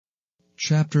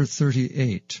Chapter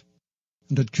 38.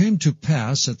 And it came to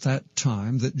pass at that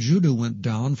time that Judah went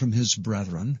down from his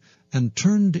brethren, and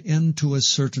turned in to a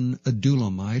certain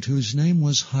Adulamite, whose name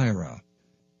was Hira.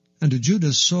 And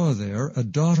Judah saw there a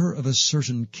daughter of a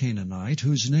certain Canaanite,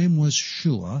 whose name was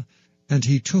Shua, and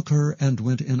he took her and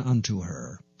went in unto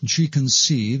her. And she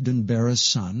conceived and bare a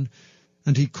son,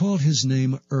 and he called his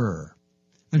name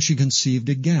And she conceived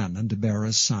again, and bare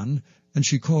a son, and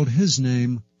she called his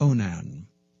name Onan.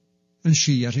 And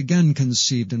she yet again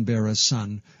conceived and bare a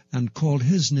son, and called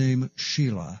his name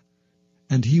Shelah.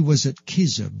 And he was at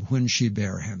Chezib when she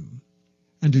bare him.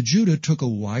 And Judah took a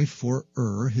wife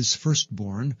for his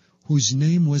firstborn, whose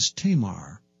name was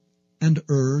Tamar. And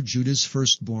Judah's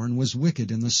firstborn, was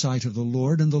wicked in the sight of the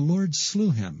Lord, and the Lord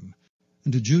slew him.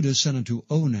 And Judah said unto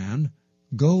Onan,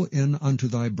 Go in unto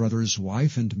thy brother's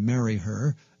wife, and marry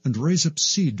her, and raise up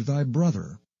seed to thy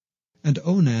brother. And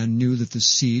Onan knew that the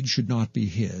seed should not be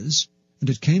his. And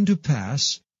it came to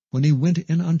pass, when he went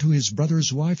in unto his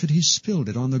brother's wife, that he spilled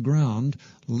it on the ground,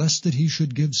 lest that he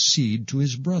should give seed to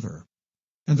his brother.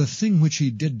 And the thing which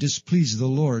he did displeased the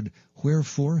Lord,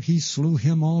 wherefore he slew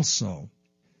him also.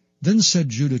 Then said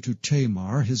Judah to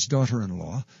Tamar, his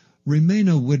daughter-in-law, Remain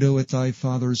a widow at thy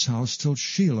father's house till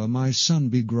Shelah my son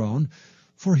be grown.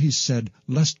 For he said,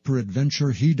 Lest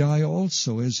peradventure he die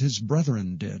also, as his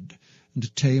brethren did.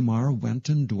 And Tamar went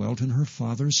and dwelt in her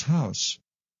father's house.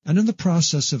 And in the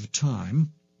process of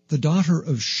time, the daughter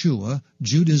of Shua,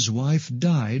 Judah's wife,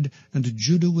 died, and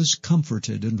Judah was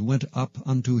comforted, and went up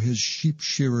unto his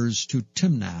sheep-shearers to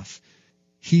Timnath,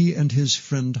 he and his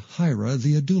friend Hira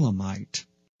the Adulamite.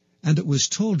 And it was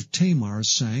told Tamar,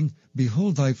 saying,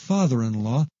 Behold, thy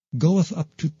father-in-law goeth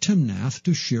up to Timnath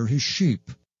to shear his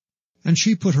sheep. And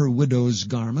she put her widow's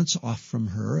garments off from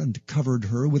her, and covered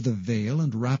her with a veil,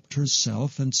 and wrapped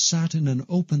herself, and sat in an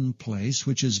open place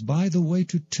which is by the way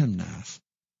to Timnath.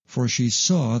 For she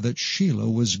saw that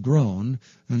Shelah was grown,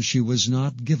 and she was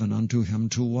not given unto him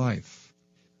to wife.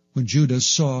 When Judah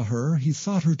saw her, he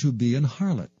thought her to be an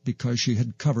harlot, because she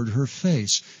had covered her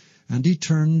face. And he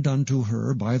turned unto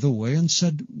her by the way, and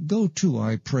said, Go to,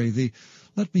 I pray thee,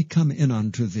 let me come in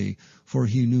unto thee. For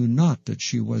he knew not that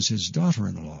she was his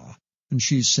daughter-in-law. And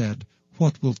she said,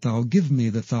 What wilt thou give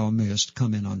me, that thou mayest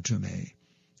come in unto me?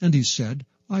 And he said,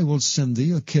 I will send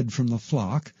thee a kid from the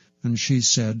flock. And she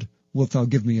said, Wilt thou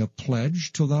give me a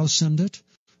pledge till thou send it?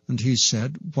 And he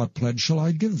said, What pledge shall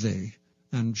I give thee?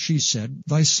 And she said,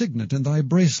 Thy signet, and thy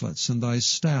bracelets, and thy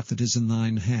staff that is in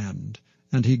thine hand.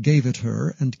 And he gave it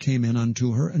her, and came in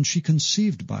unto her, and she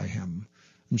conceived by him.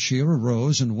 And she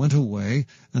arose, and went away,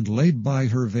 and laid by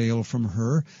her veil from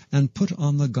her, and put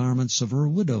on the garments of her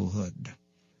widowhood.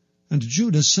 And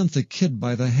Judah sent the kid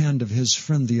by the hand of his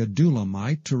friend the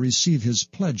Adulamite, to receive his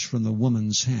pledge from the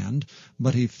woman's hand,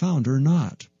 but he found her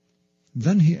not.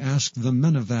 Then he asked the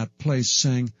men of that place,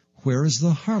 saying, Where is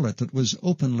the harlot that was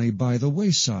openly by the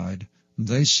wayside? And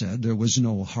they said, There was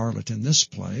no harlot in this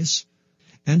place.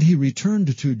 And he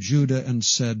returned to Judah, and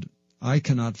said, I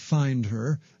cannot find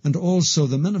her. And also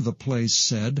the men of the place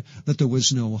said that there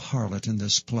was no harlot in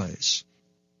this place.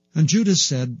 And Judah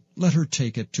said, Let her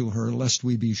take it to her, lest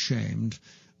we be shamed.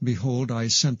 Behold, I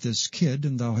sent this kid,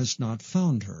 and thou hast not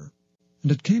found her.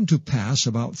 And it came to pass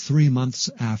about 3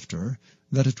 months after,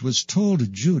 that it was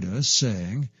told Judah,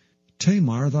 saying,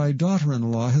 Tamar thy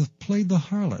daughter-in-law hath played the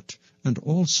harlot, and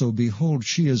also, behold,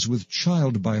 she is with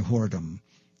child by whoredom.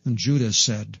 And Judah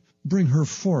said, Bring her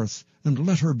forth, and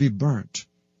let her be burnt.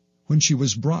 When she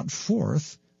was brought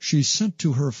forth, she sent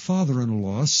to her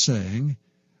father-in-law, saying,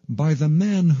 By the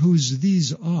man whose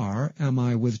these are am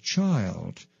I with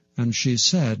child. And she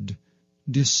said,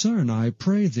 Discern, I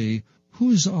pray thee,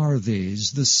 whose are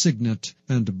these, the signet,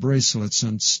 and bracelets,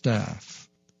 and staff?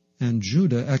 And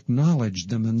Judah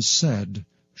acknowledged them, and said,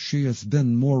 She hath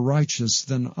been more righteous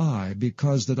than I,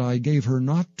 because that I gave her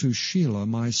not to Shelah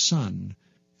my son.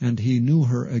 And he knew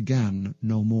her again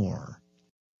no more.